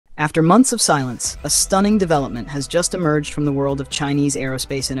After months of silence, a stunning development has just emerged from the world of Chinese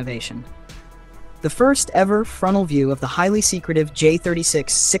aerospace innovation. The first ever frontal view of the highly secretive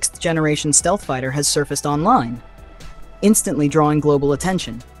J-36 sixth-generation stealth fighter has surfaced online, instantly drawing global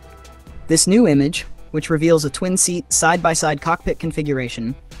attention. This new image, which reveals a twin-seat, side-by-side cockpit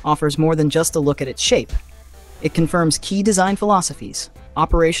configuration, offers more than just a look at its shape. It confirms key design philosophies,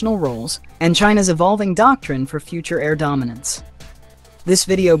 operational roles, and China's evolving doctrine for future air dominance. This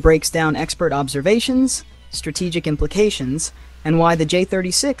video breaks down expert observations, strategic implications, and why the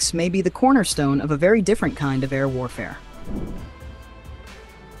J-36 may be the cornerstone of a very different kind of air warfare.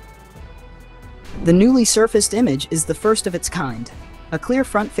 The newly surfaced image is the first of its kind, a clear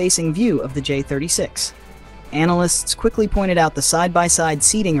front-facing view of the J-36. Analysts quickly pointed out the side-by-side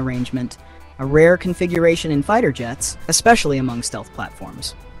seating arrangement, a rare configuration in fighter jets, especially among stealth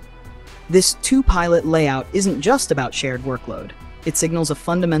platforms. This two-pilot layout isn't just about shared workload. It signals a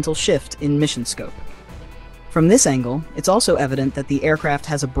fundamental shift in mission scope. From this angle, it's also evident that the aircraft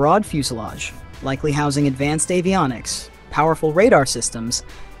has a broad fuselage, likely housing advanced avionics, powerful radar systems,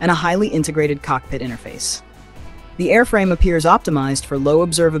 and a highly integrated cockpit interface. The airframe appears optimized for low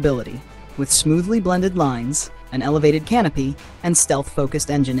observability, with smoothly blended lines, an elevated canopy, and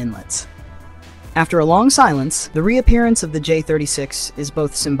stealth-focused engine inlets. After a long silence, the reappearance of the J-36 is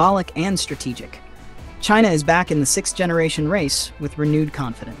both symbolic and strategic. China is back in the sixth-generation race with renewed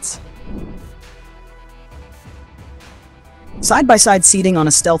confidence. Side-by-side seating on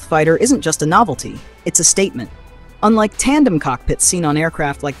a stealth fighter isn't just a novelty, it's a statement. Unlike tandem cockpits seen on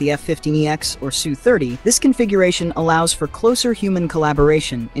aircraft like the F-15EX or Su-30, this configuration allows for closer human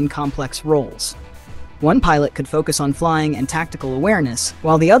collaboration in complex roles. One pilot could focus on flying and tactical awareness,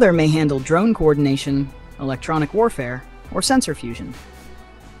 while the other may handle drone coordination, electronic warfare, or sensor fusion.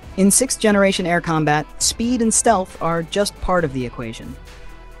 In sixth-generation air combat, speed and stealth are just part of the equation.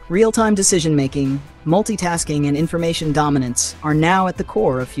 Real-time decision-making, multitasking, and information dominance are now at the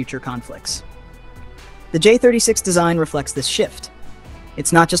core of future conflicts. The J-36 design reflects this shift.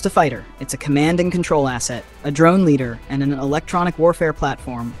 It's not just a fighter, it's a command and control asset, a drone leader, and an electronic warfare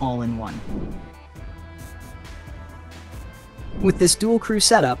platform all in one. With this dual-crew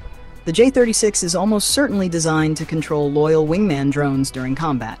setup, the J-36 is almost certainly designed to control loyal wingman drones during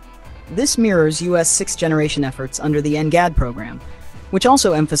combat. This mirrors US sixth-generation efforts under the NGAD program, which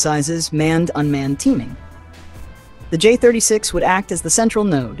also emphasizes manned-unmanned teaming. The J-36 would act as the central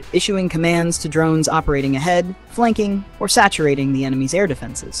node, issuing commands to drones operating ahead, flanking, or saturating the enemy's air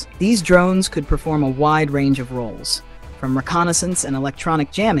defenses. These drones could perform a wide range of roles, from reconnaissance and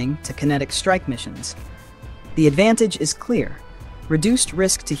electronic jamming to kinetic strike missions. The advantage is clear: reduced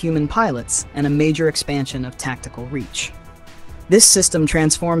risk to human pilots and a major expansion of tactical reach. This system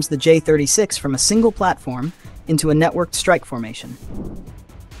transforms the J-36 from a single platform into a networked strike formation.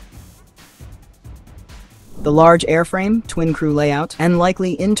 The large airframe, twin-crew layout, and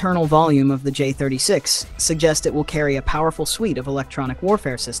likely internal volume of the J-36 suggest it will carry a powerful suite of electronic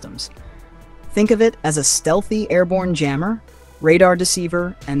warfare systems. Think of it as a stealthy airborne jammer, radar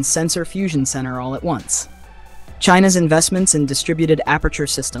deceiver, and sensor fusion center all at once. China's investments in distributed aperture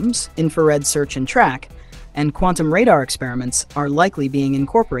systems, infrared search and track, and quantum radar experiments are likely being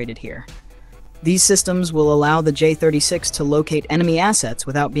incorporated here. These systems will allow the J-36 to locate enemy assets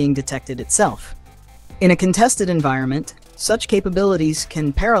without being detected itself. In a contested environment, such capabilities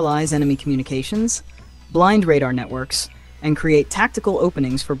can paralyze enemy communications, blind radar networks, and create tactical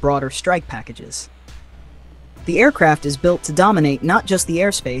openings for broader strike packages. The aircraft is built to dominate not just the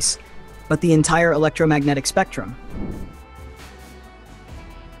airspace, but the entire electromagnetic spectrum.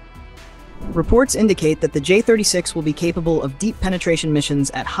 Reports indicate that the J-36 will be capable of deep penetration missions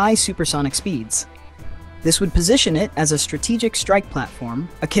at high supersonic speeds. This would position it as a strategic strike platform,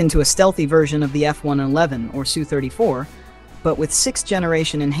 akin to a stealthy version of the F-111 or Su-34, but with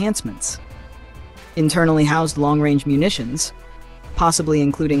sixth-generation enhancements. Internally housed long-range munitions, possibly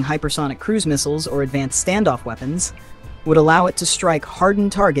including hypersonic cruise missiles or advanced standoff weapons, would allow it to strike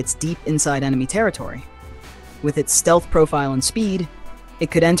hardened targets deep inside enemy territory. With its stealth profile and speed, it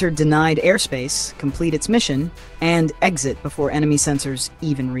could enter denied airspace, complete its mission, and exit before enemy sensors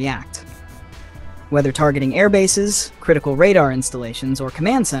even react. Whether targeting air bases, critical radar installations, or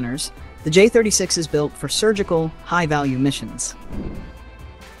command centers, the J-36 is built for surgical, high-value missions.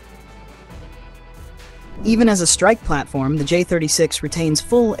 Even as a strike platform, the J-36 retains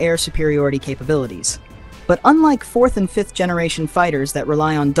full air superiority capabilities. But unlike 4th and 5th generation fighters that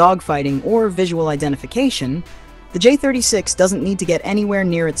rely on dogfighting or visual identification, the J-36 doesn't need to get anywhere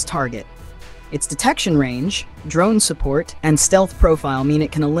near its target. Its detection range, drone support, and stealth profile mean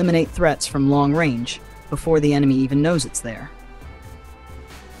it can eliminate threats from long range, before the enemy even knows it's there.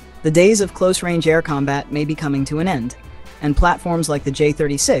 The days of close-range air combat may be coming to an end, and platforms like the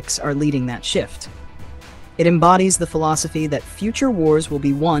J-36 are leading that shift. It embodies the philosophy that future wars will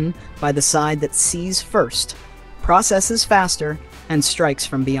be won by the side that sees first, processes faster, and strikes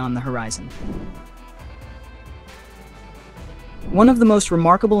from beyond the horizon. One of the most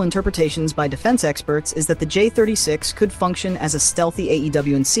remarkable interpretations by defense experts is that the J-36 could function as a stealthy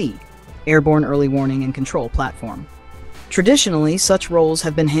AEW&C, airborne early warning and control platform. Traditionally, such roles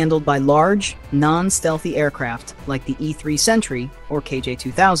have been handled by large, non-stealthy aircraft like the E-3 Sentry or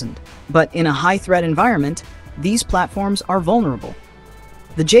KJ-2000, but in a high-threat environment, these platforms are vulnerable.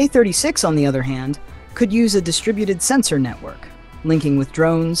 The J-36, on the other hand, could use a distributed sensor network, linking with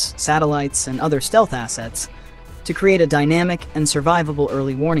drones, satellites, and other stealth assets, to create a dynamic and survivable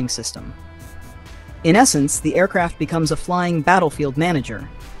early warning system. In essence, the aircraft becomes a flying battlefield manager,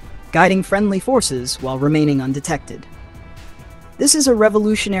 guiding friendly forces while remaining undetected. This is a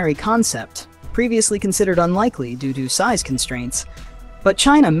revolutionary concept, previously considered unlikely due to size constraints, but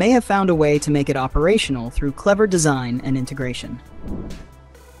China may have found a way to make it operational through clever design and integration.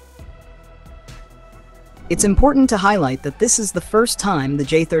 It's important to highlight that this is the first time the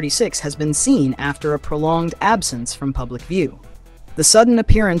J-36 has been seen after a prolonged absence from public view. The sudden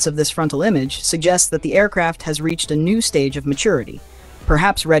appearance of this frontal image suggests that the aircraft has reached a new stage of maturity,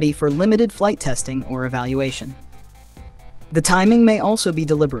 perhaps ready for limited flight testing or evaluation. The timing may also be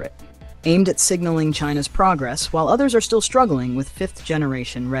deliberate, aimed at signaling China's progress while others are still struggling with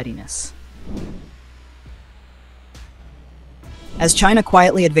fifth-generation readiness. As China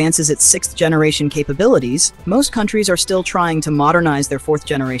quietly advances its sixth-generation capabilities, most countries are still trying to modernize their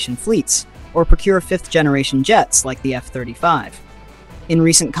fourth-generation fleets or procure fifth-generation jets like the F-35. In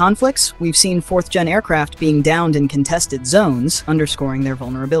recent conflicts, we've seen fourth-gen aircraft being downed in contested zones, underscoring their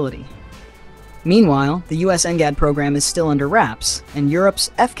vulnerability. Meanwhile, the US NGAD program is still under wraps, and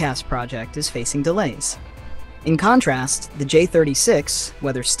Europe's FCAS project is facing delays. In contrast, the J-36,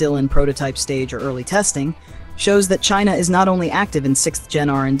 whether still in prototype stage or early testing, shows that China is not only active in sixth-gen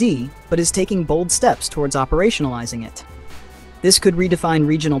R&D, but is taking bold steps towards operationalizing it. This could redefine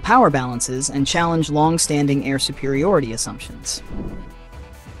regional power balances and challenge long-standing air superiority assumptions.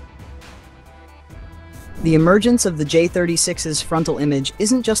 The emergence of the J-36's frontal image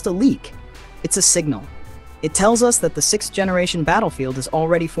isn't just a leak, it's a signal. It tells us that the sixth-generation battlefield is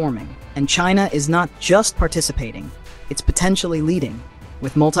already forming, and China is not just participating, it's potentially leading.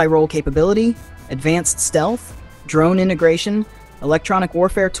 With multi-role capability, advanced stealth, drone integration, electronic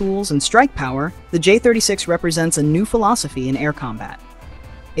warfare tools, and strike power, the J-36 represents a new philosophy in air combat.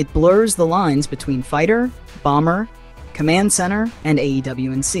 It blurs the lines between fighter, bomber, command center, and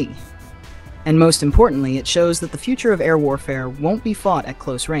AEW&C. And most importantly, it shows that the future of air warfare won't be fought at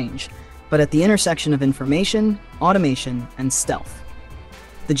close range, but at the intersection of information, automation, and stealth.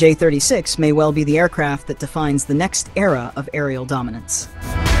 The J-36 may well be the aircraft that defines the next era of aerial dominance.